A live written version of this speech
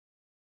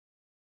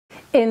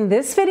In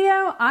this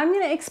video, I'm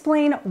going to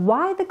explain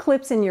why the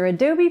clips in your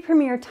Adobe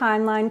Premiere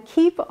timeline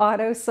keep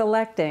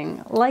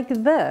auto-selecting, like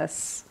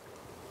this.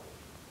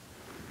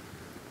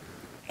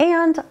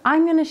 And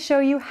I'm going to show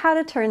you how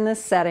to turn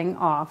this setting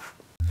off.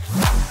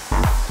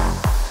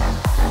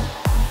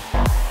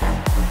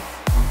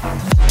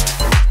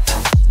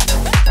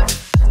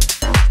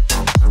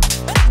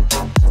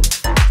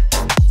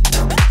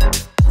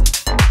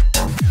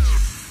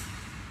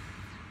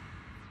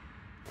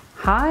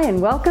 Hi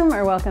and welcome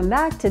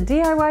back to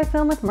DIY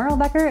Film with Merle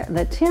Becker,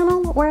 the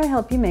channel where I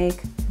help you make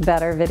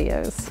better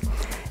videos.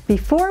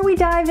 Before we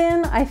dive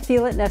in, I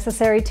feel it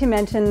necessary to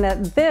mention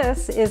that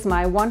this is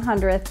my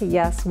 100th,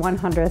 yes,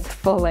 100th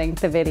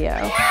full-length video.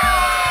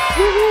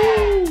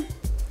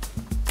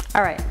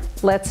 All right,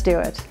 let's do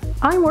it.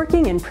 I'm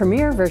working in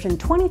Premiere version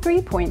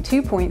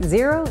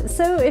 23.2.0,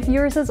 so if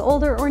yours is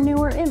older or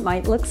newer, it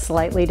might look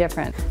slightly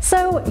different.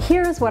 So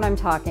here's what I'm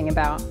talking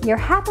about. You're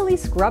happily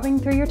scrubbing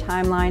through your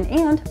timeline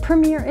and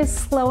Premiere is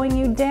slowing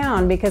you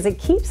down because it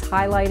keeps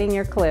highlighting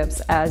your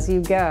clips as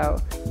you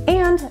go.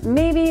 And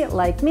maybe,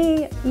 like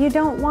me, you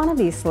don't want to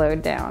be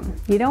slowed down.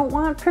 You don't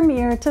want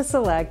Premiere to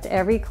select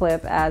every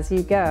clip as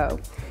you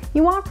go.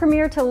 You want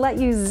Premiere to let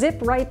you zip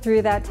right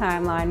through that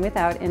timeline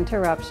without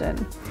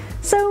interruption.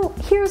 So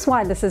here's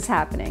why this is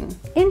happening.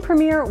 In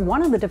Premiere,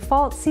 one of the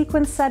default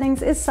sequence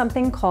settings is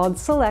something called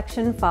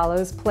Selection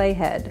Follows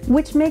Playhead,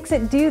 which makes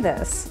it do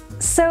this.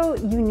 So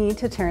you need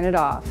to turn it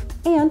off.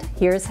 And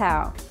here's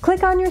how.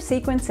 Click on your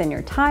sequence in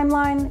your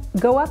timeline,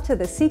 go up to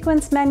the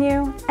sequence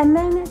menu, and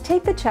then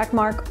take the check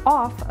mark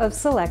off of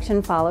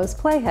Selection Follows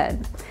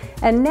Playhead.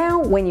 And now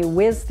when you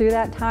whiz through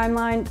that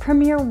timeline,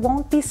 Premiere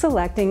won't be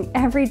selecting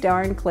every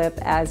darn clip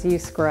as you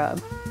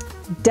scrub.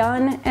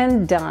 Done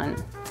and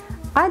done.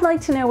 I'd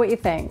like to know what you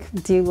think.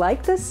 Do you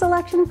like this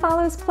Selection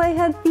Follows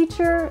Playhead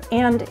feature?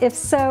 And if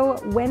so,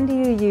 when do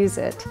you use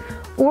it?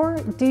 Or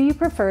do you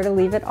prefer to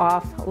leave it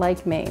off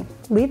like me?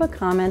 Leave a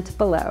comment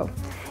below.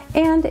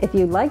 And if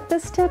you like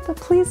this tip,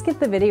 please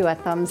give the video a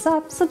thumbs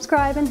up,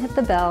 subscribe, and hit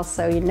the bell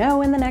so you know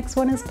when the next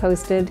one is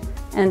posted.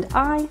 And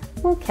I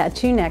will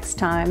catch you next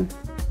time.